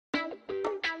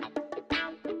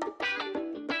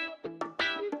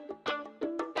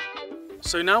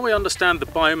So now we understand the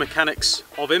biomechanics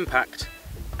of impact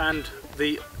and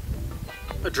the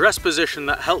address position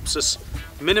that helps us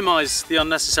minimize the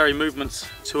unnecessary movements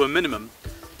to a minimum.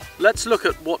 Let's look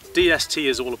at what DST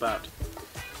is all about.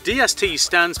 DST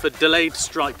stands for Delayed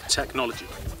Strike Technology.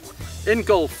 In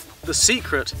golf, the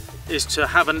secret is to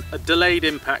have a delayed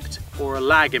impact or a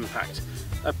lag impact,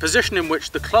 a position in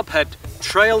which the club head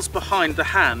trails behind the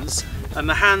hands and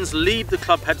the hands lead the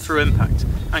club head through impact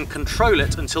and control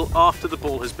it until after the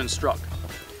ball has been struck.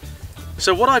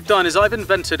 So what I've done is I've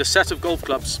invented a set of golf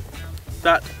clubs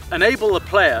that enable a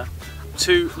player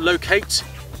to locate,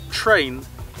 train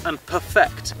and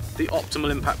perfect the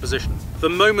optimal impact position, the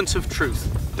moment of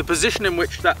truth, the position in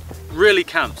which that really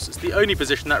counts. It's the only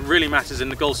position that really matters in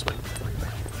the golf swing.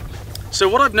 So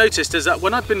what I've noticed is that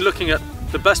when I've been looking at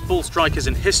the best ball strikers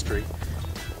in history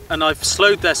and I've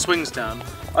slowed their swings down,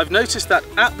 I've noticed that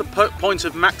at the point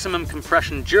of maximum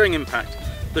compression during impact,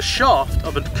 the shaft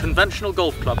of a conventional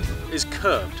golf club is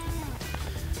curved.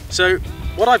 So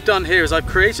what I've done here is I've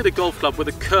created a golf club with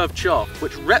a curved shaft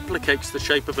which replicates the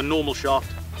shape of a normal shaft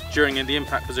during the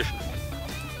impact position.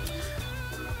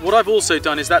 What I've also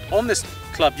done is that on this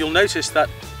club you'll notice that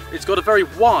it's got a very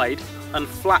wide and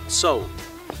flat sole.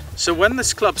 So when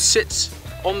this club sits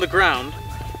on the ground,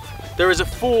 there is a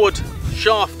forward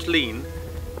shaft lean.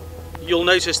 You'll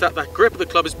notice that the grip of the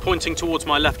club is pointing towards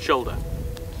my left shoulder.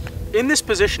 In this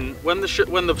position, when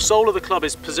the sole of the club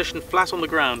is positioned flat on the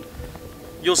ground,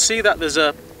 you'll see that there's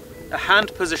a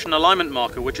hand position alignment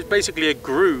marker, which is basically a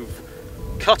groove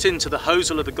cut into the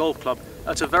hosel of the golf club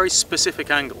at a very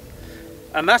specific angle.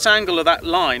 And that angle of that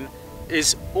line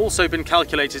is also been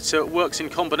calculated so it works in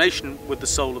combination with the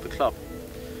sole of the club.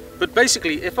 But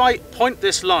basically, if I point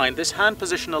this line, this hand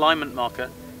position alignment marker,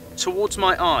 towards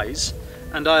my eyes,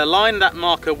 and I align that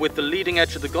marker with the leading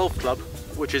edge of the golf club,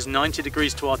 which is 90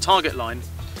 degrees to our target line,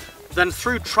 then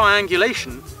through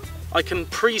triangulation, I can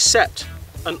preset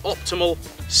an optimal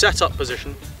setup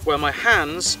position where my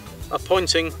hands are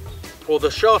pointing, or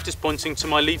the shaft is pointing to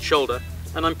my lead shoulder,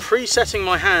 and I'm presetting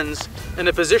my hands in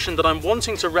a position that I'm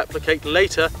wanting to replicate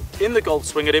later in the golf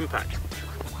swing at impact.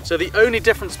 So the only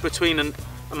difference between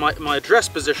my address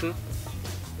position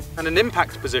and an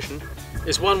impact position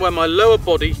is one where my lower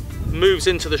body moves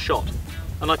into the shot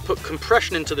and I put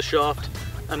compression into the shaft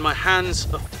and my hands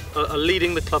are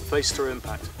leading the club face through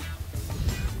impact.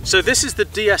 So this is the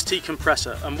DST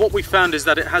compressor, and what we found is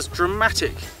that it has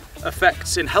dramatic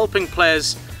effects in helping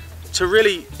players to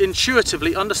really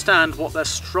intuitively understand what they're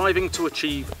striving to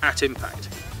achieve at impact.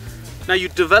 Now you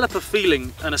develop a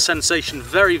feeling and a sensation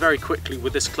very, very quickly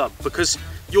with this club because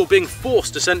you're being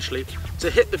forced essentially to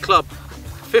hit the club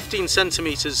 15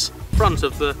 centimeters front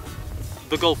of the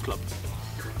golf club.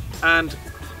 And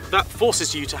that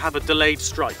forces you to have a delayed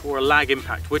strike or a lag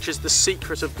impact, which is the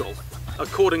secret of golf,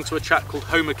 according to a chap called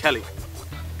Homer Kelly,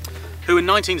 who in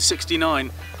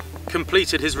 1969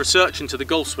 completed his research into the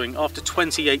golf swing after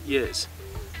 28 years.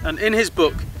 And in his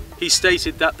book, he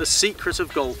stated that the secret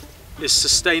of golf is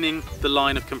sustaining the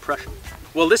line of compression.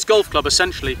 Well, this golf club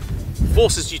essentially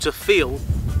forces you to feel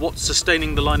what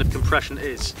sustaining the line of compression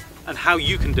is and how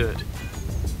you can do it.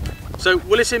 So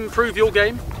will it improve your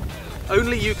game?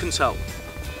 Only you can tell.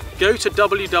 Go to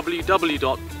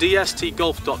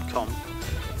www.dstgolf.com,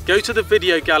 go to the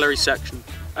video gallery section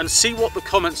and see what the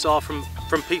comments are from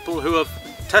people who have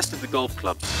tested the golf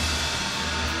clubs.